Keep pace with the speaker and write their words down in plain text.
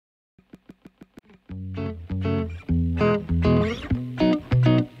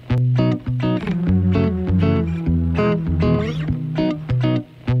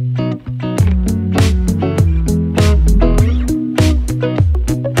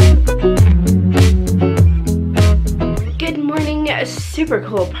super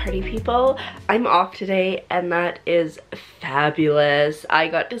cool, party people. I'm off today and that is fabulous. I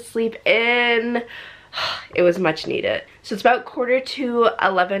got to sleep in. It was much needed. So it's about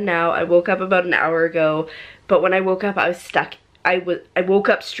 11:45 now. I woke up about an hour ago, but when I woke up I was stuck. I woke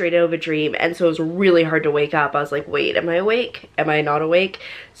up straight out of a dream, and so it was really hard to wake up. I was like, wait, am I awake? Am I not awake?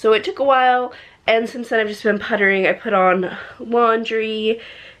 So it took a while, and since then I've just been puttering. I put on laundry,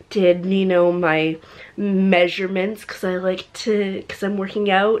 did, you know, my measurements because I'm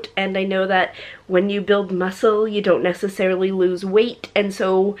working out, and I know that when you build muscle you don't necessarily lose weight, and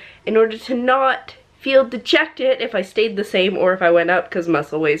so in order to not feel dejected if I stayed the same or if I went up, because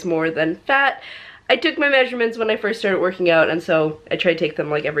muscle weighs more than fat, I took my measurements when I first started working out, and so I try to take them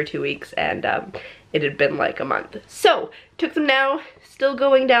like every 2 weeks, and it had been like a month. So took them now, still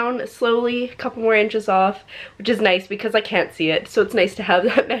going down slowly, a couple more inches off, which is nice because I can't see it, so it's nice to have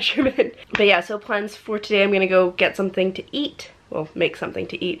that measurement. But yeah, so plans for today, I'm gonna go get something to eat, well, make something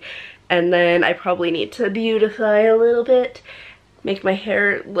to eat, and then I probably need to beautify a little bit, make my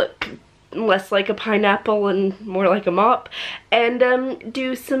hair look less like a pineapple and more like a mop, and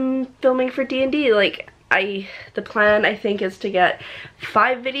do some filming for D&D. Like, the plan I think is to get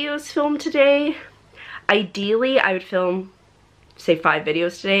 5 videos filmed today. Ideally I would film, say, 5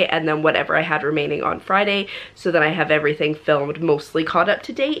 videos today and then whatever I had remaining on Friday, so then I have everything filmed mostly caught up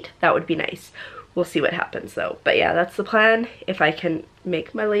to date. That would be nice. We'll see what happens though. But yeah, that's the plan. If I can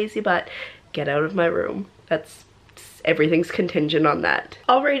make my lazy butt get out of my room, everything's contingent on that.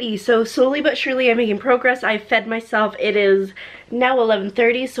 Alrighty, so slowly but surely I'm making progress. I've fed myself. It is now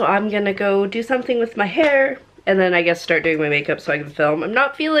 11:30, so I'm gonna go do something with my hair and then I guess start doing my makeup so I can film. I'm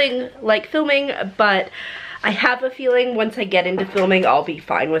not feeling like filming, but I have a feeling once I get into filming I'll be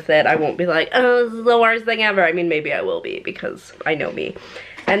fine with it. I won't be like, oh, this is the worst thing ever. I mean, maybe I will be because I know me.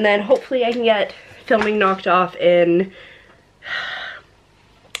 And then hopefully I can get filming knocked off in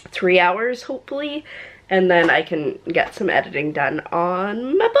 3 hours, hopefully. And then I can get some editing done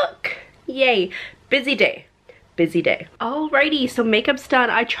on my book. Yay. Busy day. Busy day. Alrighty, so makeup's done.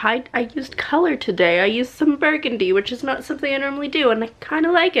 I used color today. I used some burgundy, which is not something I normally do, and I kind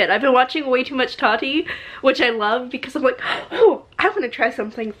of like it. I've been watching way too much Tati, which I love because I'm like, oh, I want to try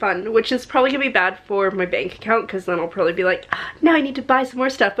something fun, which is probably gonna be bad for my bank account because then I'll probably be like, now I need to buy some more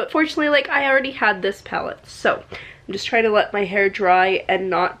stuff. But fortunately, like, I already had this palette, so I'm just trying to let my hair dry and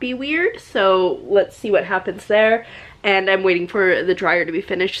not be weird, so let's see what happens there. And I'm waiting for the dryer to be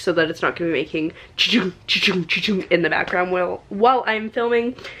finished so that it's not going to be making cha-chung, cha-chung, cha-chung in the background while I'm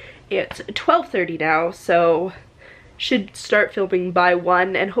filming. It's 12:30 now, so should start filming by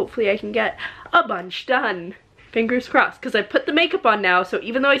 1, and hopefully I can get a bunch done. Fingers crossed, because I put the makeup on now, so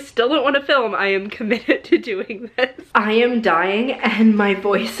even though I still don't want to film, I am committed to doing this. I am dying and my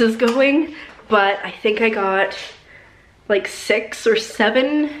voice is going, but I think I got like 6 or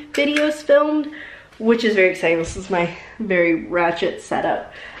 7 videos filmed, which is very exciting. This is my very ratchet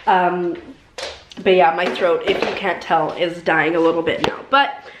setup. But yeah, my throat, if you can't tell, is dying a little bit now.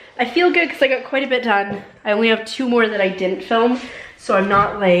 But I feel good because I got quite a bit done. I only have 2 more that I didn't film, so I'm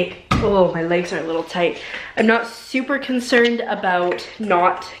not like, oh, my legs are a little tight. I'm not super concerned about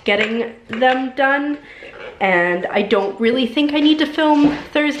not getting them done. And I don't really think I need to film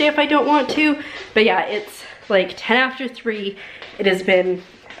Thursday if I don't want to. But yeah, it's like 10 after 3. It has been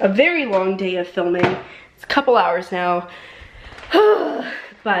a very long day of filming. It's a couple hours now.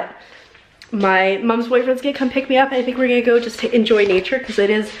 But my mom's boyfriend's gonna come pick me up. I think we're gonna go just to enjoy nature because it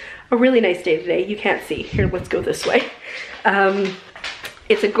is a really nice day today. You can't see. Here, let's go this way.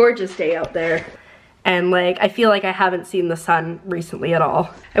 It's a gorgeous day out there. And like, I feel like I haven't seen the sun recently at all.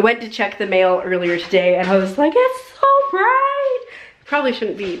 I went to check the mail earlier today and I was like, it's so bright. Probably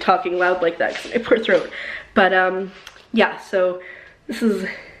shouldn't be talking loud like that because my poor throat. But yeah, so this is,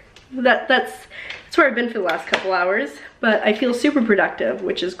 that's where I've been for the last couple hours, but I feel super productive,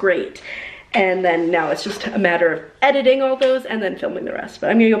 which is great. And then now it's just a matter of editing all those and then filming the rest.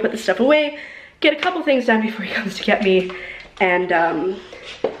 But I'm gonna go put this stuff away, get a couple things done before he comes to get me, and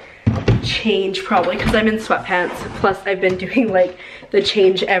change probably because I'm in sweatpants. Plus I've been doing like the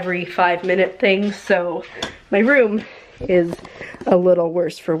change every 5-minute thing, so my room is a little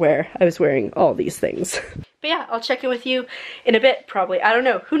worse for wear. I was wearing all these things. But yeah, I'll check in with you in a bit, probably. I don't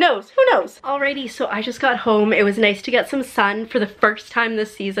know. Who knows? Who knows? Alrighty, so I just got home. It was nice to get some sun for the first time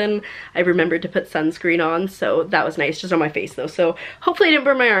this season. I remembered to put sunscreen on, so that was nice, just on my face though. So hopefully I didn't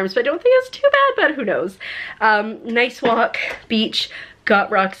burn my arms, but I don't think it's too bad, but who knows. Nice walk, beach,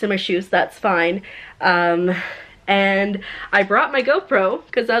 got rocks in my shoes, that's fine. And I brought my GoPro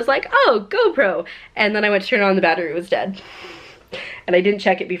because I was like, oh, GoPro. And then I went to turn on the battery, it was dead. And I didn't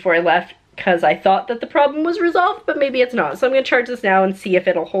check it before I left because I thought that the problem was resolved, but maybe it's not. So I'm gonna charge this now and see if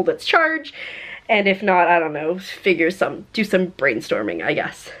it'll hold its charge. And if not, I don't know, do some brainstorming, I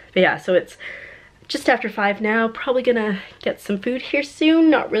guess. But yeah, so it's just after 5 now. Probably gonna get some food here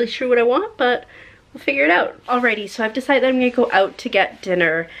soon. Not really sure what I want, but we'll figure it out. Alrighty, so I've decided that I'm gonna go out to get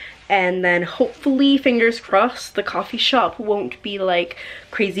dinner, and then hopefully, fingers crossed, the coffee shop won't be like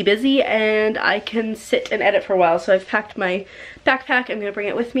crazy busy and I can sit and edit for a while. So I've packed my backpack. I'm gonna bring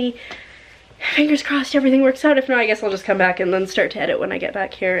it with me. Fingers crossed everything works out. If not, I guess I'll just come back and then start to edit when I get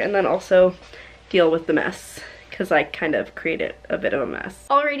back here, and then also deal with the mess, because I kind of created a bit of a mess.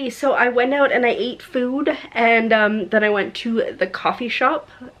 Alrighty, so I went out and I ate food, and then I went to the coffee shop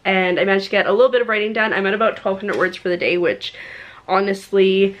and I managed to get a little bit of writing done. I'm at about 1,200 words for the day, which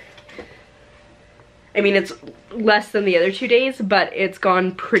honestly, I mean, it's less than the other 2 days, but it's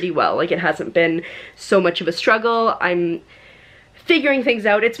gone pretty well. Like, it hasn't been so much of a struggle. I'm figuring things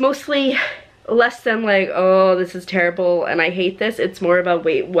out. It's mostly less than like, oh, this is terrible and I hate this. It's more about,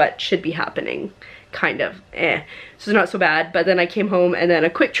 wait, what should be happening? Kind of. So it's not so bad. But then I came home and then a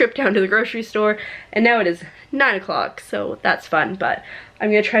quick trip down to the grocery store, and now it is 9 o'clock, so that's fun. But I'm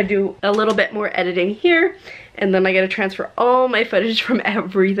gonna try to do a little bit more editing here, and then I gotta transfer all my footage from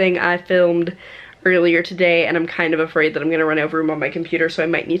everything I filmed earlier today, and I'm kind of afraid that I'm gonna run out of room on my computer, so I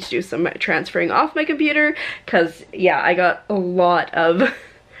might need to do some transferring off my computer, because yeah, I got a lot of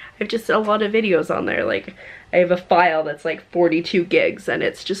I have just a lot of videos on there. Like, I have a file that's like 42 gigs, and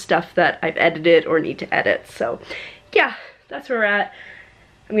it's just stuff that I've edited or need to edit. So yeah, that's where we're at.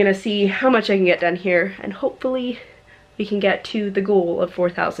 I'm gonna see how much I can get done here, and hopefully we can get to the goal of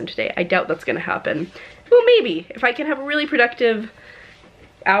 4,000 today. I doubt that's gonna happen. Well, maybe if I can have a really productive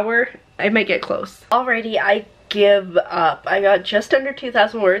hour, I might get close. Alrighty, I give up. I got just under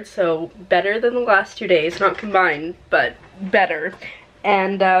 2,000 words, so better than the last 2 days. Not combined, but better.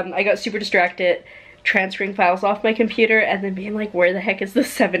 And I got super distracted transferring files off my computer and then being like, where the heck is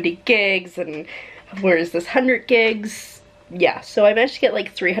this 70 gigs and where is this 100 gigs? Yeah, so I managed to get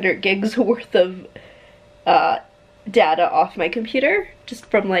like 300 gigs worth of data off my computer, just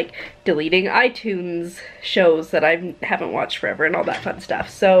from like deleting iTunes shows that I haven't watched forever and all that fun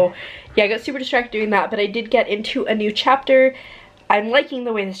stuff. So yeah, I got super distracted doing that, but I did get into a new chapter. I'm liking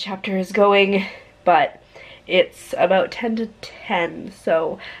the way this chapter is going, but it's about 10 to 10,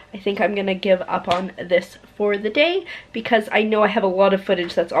 so I think I'm gonna give up on this for the day, because I know I have a lot of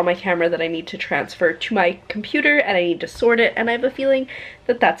footage that's on my camera that I need to transfer to my computer, and I need to sort it, and I have a feeling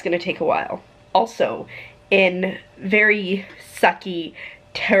that that's gonna take a while. Also, in very sucky,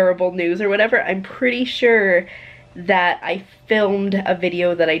 terrible news or whatever, I'm pretty sure that I filmed a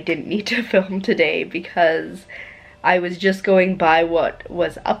video that I didn't need to film today, because I was just going by what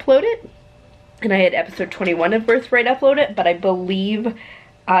was uploaded, and I had episode 21 of Birthright uploaded, but I believe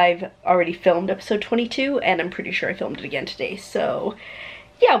I've already filmed episode 22, and I'm pretty sure I filmed it again today. So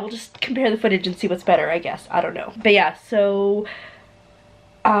yeah, we'll just compare the footage and see what's better, I guess. I don't know. But yeah, so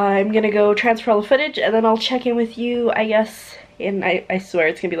I'm gonna go transfer all the footage, and then I'll check in with you, I guess, in, I swear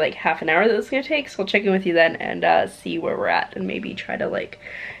it's gonna be like half an hour that it's gonna take, so I'll check in with you then and see where we're at, and maybe try to like,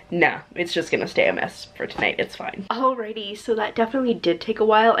 nah, it's just gonna stay a mess for tonight, it's fine. Alrighty, so that definitely did take a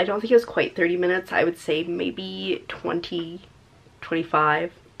while. I don't think it was quite 30 minutes, I would say maybe 20,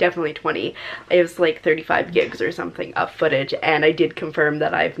 25, definitely 20. It was like 35 gigs or something of footage, and I did confirm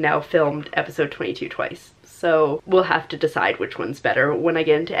that I've now filmed episode 22 twice. So we'll have to decide which one's better when I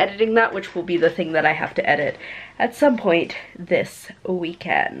get into editing that, which will be the thing that I have to edit at some point this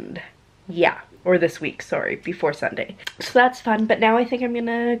weekend. Yeah, or this week, sorry, before Sunday. So that's fun, but now I think I'm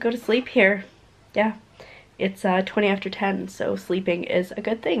gonna go to sleep here. Yeah, it's 20 after 10, so sleeping is a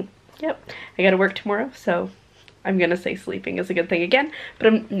good thing. Yep, I gotta work tomorrow, so I'm gonna say sleeping is a good thing again,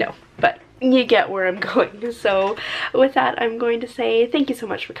 but no, but you get where I'm going. So with that, I'm going to say thank you so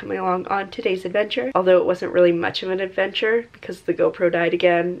much for coming along on today's adventure, although it wasn't really much of an adventure because the GoPro died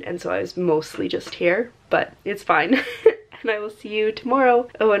again, and so I was mostly just here, but it's fine. And I will see you tomorrow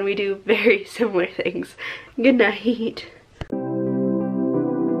when we do very similar things. Good night.